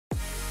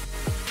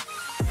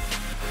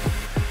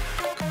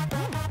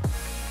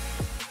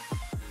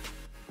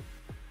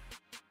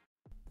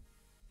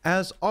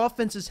As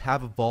offenses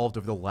have evolved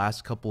over the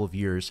last couple of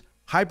years,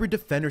 hybrid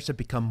defenders have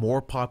become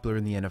more popular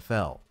in the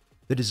NFL.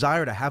 The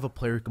desire to have a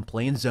player who can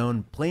play in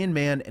zone, play in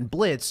man, and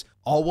blitz,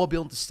 all while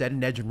being able to set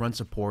an edge and run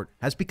support,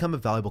 has become a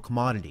valuable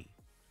commodity.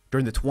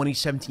 During the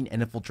 2017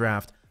 NFL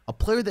Draft, a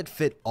player that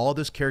fit all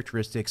those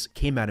characteristics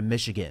came out of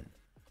Michigan.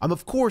 I'm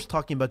of course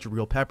talking about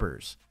Jabrill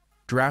Peppers.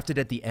 Drafted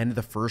at the end of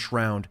the first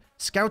round,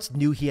 scouts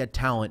knew he had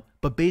talent,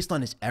 but based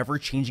on his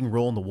ever-changing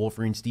role in the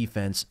Wolverines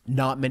defense,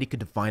 not many could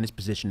define his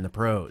position in the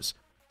pros.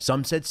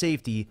 Some said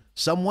safety,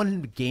 some wanted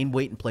him to gain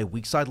weight and play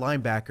weak side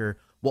linebacker,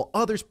 while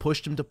others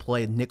pushed him to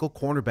play nickel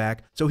cornerback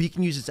so he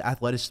can use his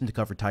athleticism to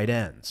cover tight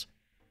ends.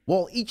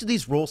 While each of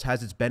these roles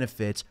has its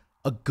benefits,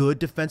 a good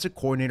defensive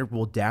coordinator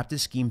will adapt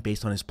his scheme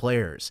based on his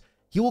players.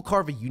 He will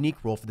carve a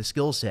unique role for the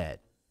skill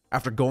set.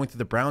 After going through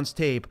the Browns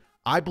tape,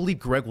 I believe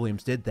Gregg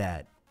Williams did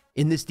that.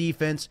 In this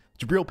defense,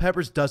 Jabrill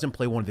Peppers doesn't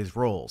play one of his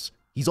roles.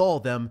 He's all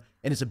of them,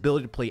 and his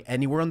ability to play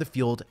anywhere on the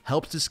field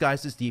helps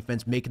disguise his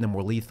defense, making them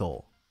more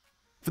lethal.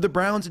 For the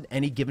Browns in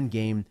any given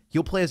game,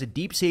 he'll play as a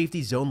deep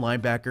safety zone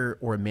linebacker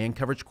or a man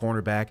coverage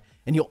cornerback,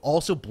 and he'll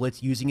also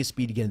blitz using his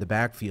speed to get in the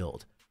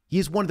backfield. He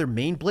is one of their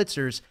main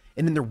blitzers,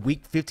 and in their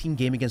Week 15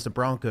 game against the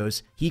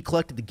Broncos, he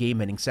collected the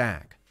game-ending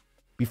sack.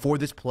 Before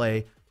this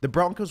play, the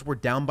Broncos were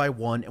down by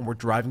 1 and were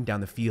driving down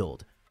the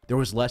field. There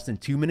was less than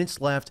 2 minutes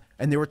left,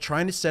 and they were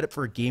trying to set up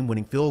for a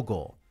game-winning field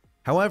goal.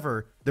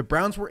 However, the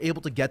Browns were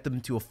able to get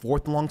them to a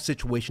 4th and long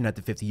situation at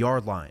the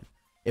 50-yard line.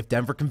 If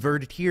Denver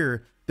converted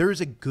here, there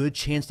is a good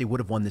chance they would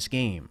have won this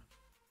game.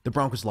 The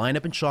Broncos lined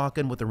up in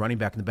shotgun with the running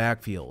back in the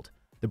backfield.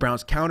 The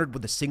Browns countered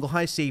with a single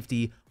high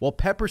safety, while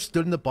Peppers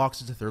stood in the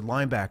box as a third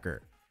linebacker.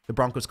 The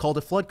Broncos called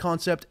a flood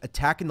concept,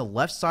 attacking the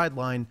left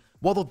sideline,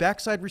 while the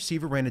backside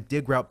receiver ran a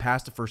dig route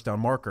past the first down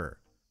marker.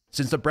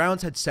 Since the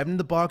Browns had 7 in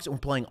the box and were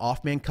playing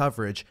off-man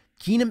coverage,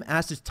 Keenum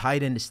asked his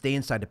tight end to stay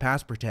inside to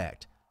pass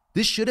protect.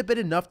 This should have been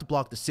enough to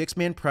block the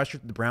 6-man pressure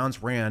that the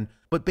Browns ran,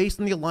 but based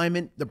on the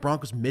alignment, the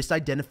Broncos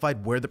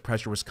misidentified where the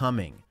pressure was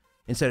coming.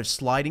 Instead of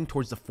sliding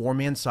towards the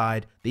 4-man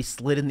side, they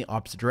slid in the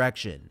opposite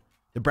direction.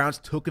 The Browns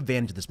took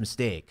advantage of this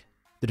mistake.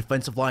 The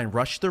defensive line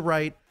rushed to the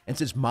right, and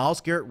since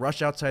Myles Garrett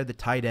rushed outside the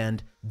tight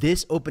end,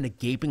 this opened a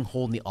gaping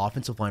hole in the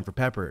offensive line for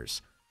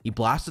Peppers. He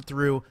blasted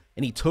through,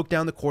 and he took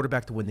down the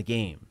quarterback to win the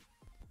game.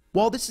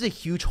 While this is a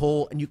huge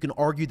hole, and you can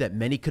argue that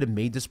many could have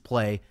made this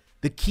play,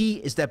 the key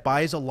is that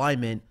by his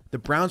alignment, the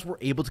Browns were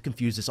able to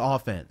confuse this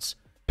offense.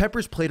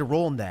 Peppers played a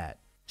role in that.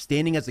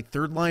 Standing as a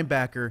third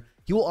linebacker,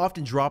 he will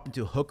often drop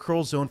into a hook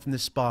curl zone from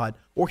this spot,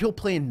 or he'll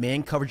play in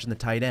man coverage in the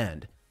tight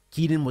end.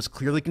 Keenum was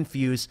clearly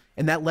confused,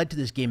 and that led to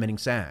this game-ending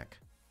sack.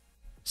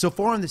 So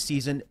far in the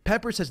season,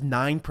 Peppers has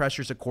 9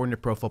 pressures according to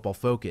Pro Football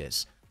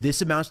Focus.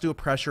 This amounts to a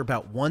pressure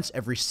about once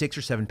every 6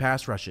 or 7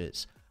 pass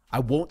rushes. I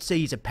won't say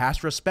he's a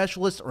pass rush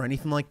specialist or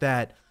anything like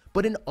that,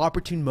 but in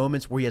opportune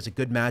moments where he has a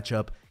good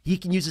matchup, he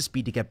can use his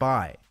speed to get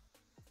by.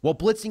 While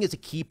blitzing is a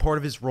key part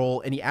of his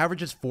role and he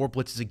averages 4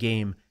 blitzes a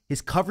game,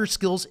 his cover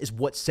skills is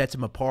what sets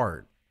him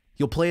apart.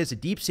 He'll play as a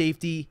deep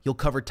safety, he'll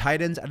cover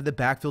tight ends out of the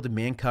backfield in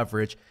man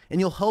coverage, and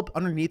he'll help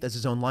underneath as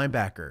his own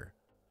linebacker.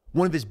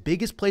 One of his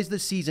biggest plays of the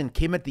season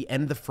came at the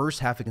end of the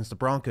first half against the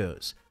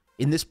Broncos.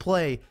 In this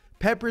play,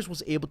 Peppers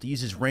was able to use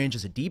his range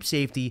as a deep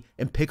safety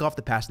and pick off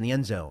the pass in the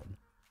end zone.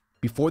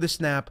 Before the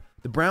snap,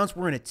 the Browns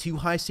were in a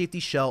 2-high safety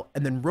shell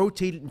and then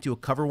rotated into a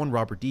cover 1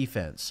 robber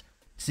defense.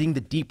 Seeing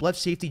the deep left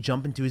safety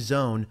jump into his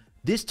zone,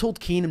 this told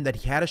Keenum that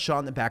he had a shot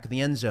in the back of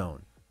the end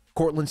zone.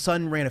 Courtland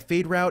Sutton ran a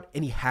fade route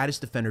and he had his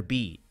defender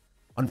beat.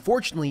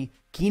 Unfortunately,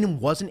 Keenum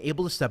wasn't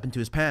able to step into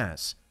his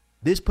pass.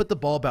 This put the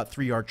ball about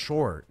 3 yards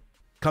short.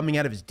 Coming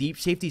out of his deep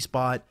safety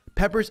spot,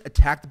 Peppers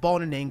attacked the ball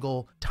at an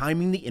angle,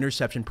 timing the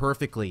interception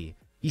perfectly.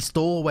 He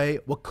stole away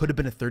what could have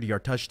been a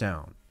 30-yard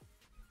touchdown.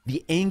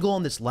 The angle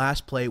on this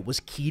last play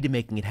was key to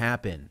making it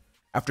happen.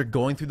 After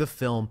going through the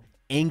film,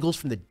 angles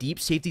from the deep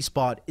safety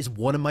spot is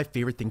one of my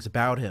favorite things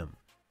about him.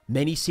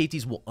 Many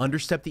safeties will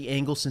understep the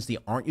angle since they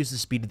aren't used to the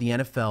speed of the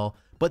NFL,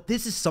 but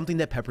this is something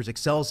that Peppers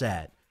excels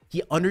at.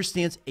 He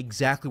understands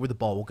exactly where the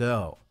ball will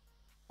go.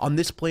 On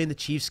this play in the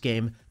Chiefs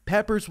game,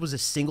 Peppers was a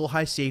single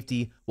high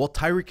safety while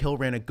Tyreek Hill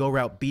ran a go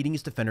route beating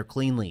his defender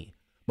cleanly.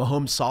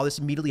 Mahomes saw this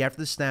immediately after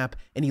the snap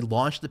and he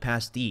launched the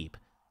pass deep.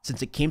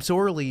 Since it came so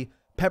early,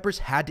 Peppers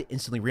had to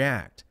instantly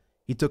react.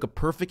 He took a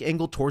perfect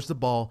angle towards the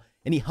ball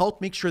and he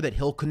helped make sure that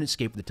Hill couldn't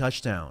escape the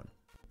touchdown.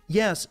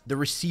 Yes, the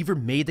receiver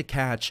made the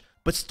catch,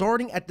 but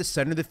starting at the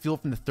center of the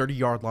field from the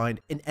 30-yard line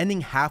and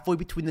ending halfway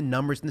between the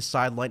numbers and the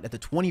sideline at the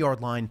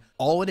 20-yard line,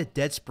 all in a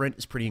dead sprint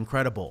is pretty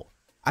incredible.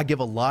 I give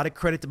a lot of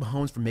credit to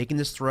Mahomes for making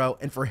this throw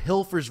and for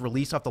Hill for his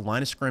release off the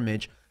line of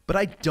scrimmage, but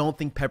I don't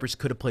think Peppers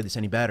could have played this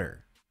any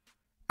better.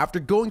 After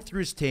going through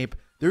his tape,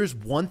 there is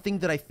one thing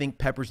that I think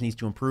Peppers needs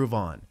to improve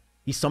on.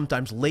 He's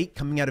sometimes late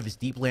coming out of his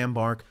deep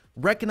landmark,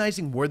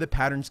 recognizing where the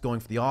pattern's going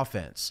for the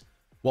offense.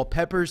 While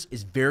Peppers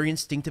is very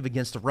instinctive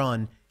against the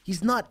run,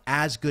 he's not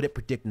as good at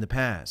predicting the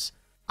pass.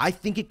 I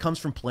think it comes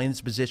from playing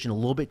this position a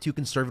little bit too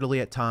conservatively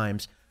at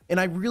times, and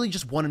I really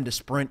just want him to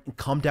sprint and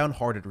come down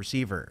hard at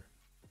receiver.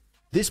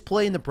 This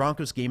play in the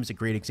Broncos game is a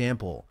great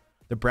example.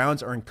 The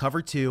Browns are in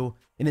cover 2,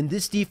 and in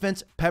this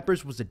defense,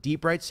 Peppers was a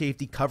deep right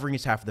safety covering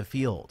his half of the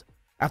field.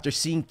 After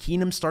seeing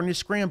Keenum starting to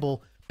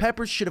scramble,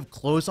 Peppers should have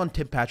closed on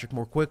Tim Patrick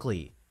more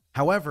quickly.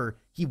 However,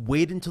 he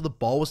waited until the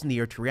ball was in the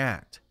air to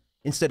react.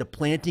 Instead of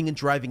planting and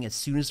driving as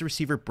soon as the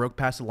receiver broke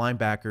past the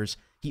linebackers,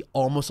 he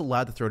almost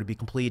allowed the throw to be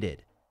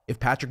completed. If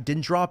Patrick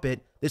didn't drop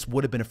it, this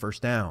would have been a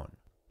first down.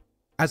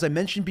 As I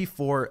mentioned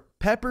before,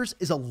 Peppers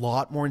is a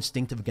lot more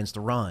instinctive against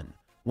the run.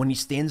 When he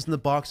stands in the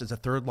box as a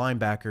third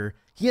linebacker,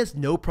 he has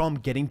no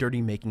problem getting dirty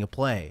and making a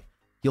play.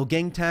 He'll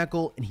gang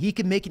tackle, and he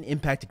can make an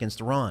impact against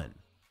the run.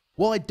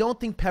 While I don't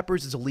think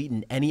Peppers is elite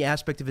in any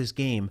aspect of his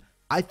game,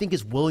 I think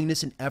his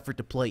willingness and effort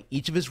to play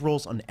each of his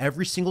roles on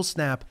every single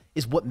snap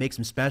is what makes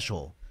him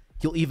special.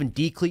 He'll even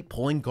decleat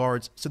pulling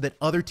guards so that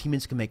other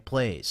teammates can make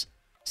plays.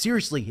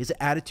 Seriously, his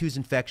attitude is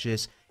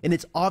infectious, and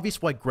it's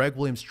obvious why Gregg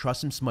Williams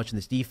trusts him so much in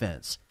this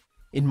defense.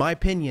 In my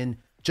opinion,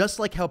 just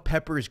like how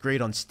Pepper is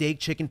great on steak,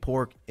 chicken,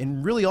 pork,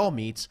 and really all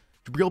meats,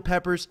 Jabrill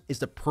Peppers is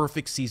the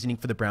perfect seasoning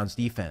for the Browns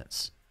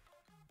defense.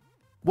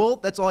 Well,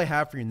 that's all I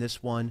have for you in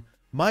this one.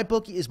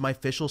 MyBookie is my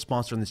official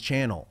sponsor on this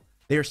channel.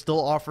 They are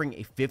still offering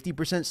a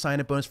 50%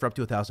 sign-up bonus for up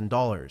to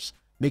 $1,000.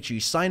 Make sure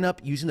you sign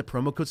up using the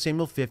promo code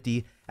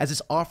Samuel50, as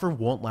this offer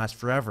won't last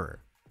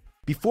forever.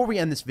 Before we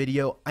end this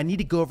video, I need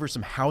to go over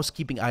some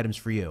housekeeping items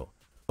for you.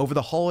 Over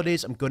the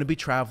holidays, I'm going to be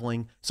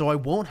traveling, so I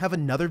won't have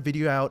another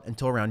video out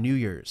until around New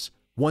Year's.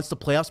 Once the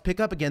playoffs pick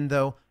up again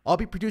though, I'll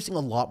be producing a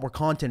lot more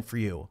content for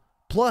you.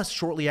 Plus,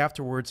 shortly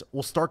afterwards,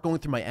 we'll start going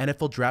through my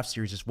NFL draft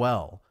series as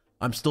well.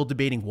 I'm still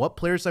debating what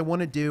players I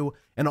want to do,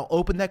 and I'll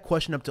open that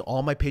question up to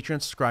all my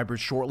Patreon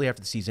subscribers shortly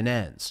after the season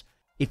ends.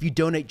 If you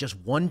donate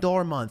just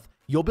 $1 a month,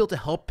 you'll be able to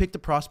help pick the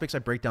prospects I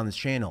break down this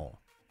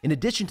channel. In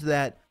addition to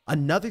that,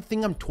 another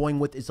thing I'm toying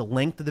with is the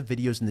length of the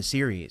videos in the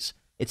series.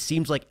 It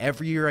seems like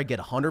every year I get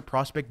 100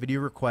 prospect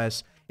video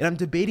requests, and I'm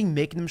debating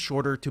making them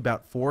shorter to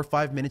about 4 or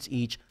 5 minutes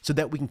each so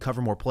that we can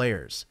cover more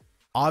players.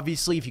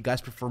 Obviously, if you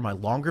guys prefer my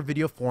longer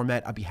video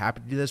format, I'd be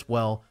happy to do this as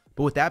well,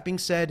 but with that being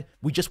said,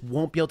 we just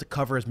won't be able to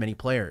cover as many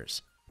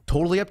players.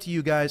 Totally up to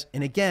you guys,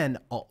 and again,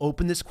 I'll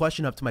open this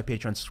question up to my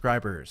Patreon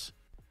subscribers.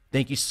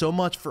 Thank you so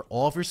much for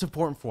all of your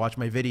support and for watching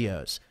my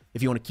videos.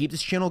 If you want to keep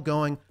this channel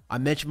going, I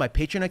mentioned my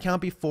Patreon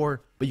account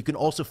before, but you can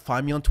also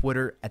find me on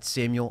Twitter at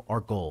Samuel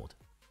R. Gold.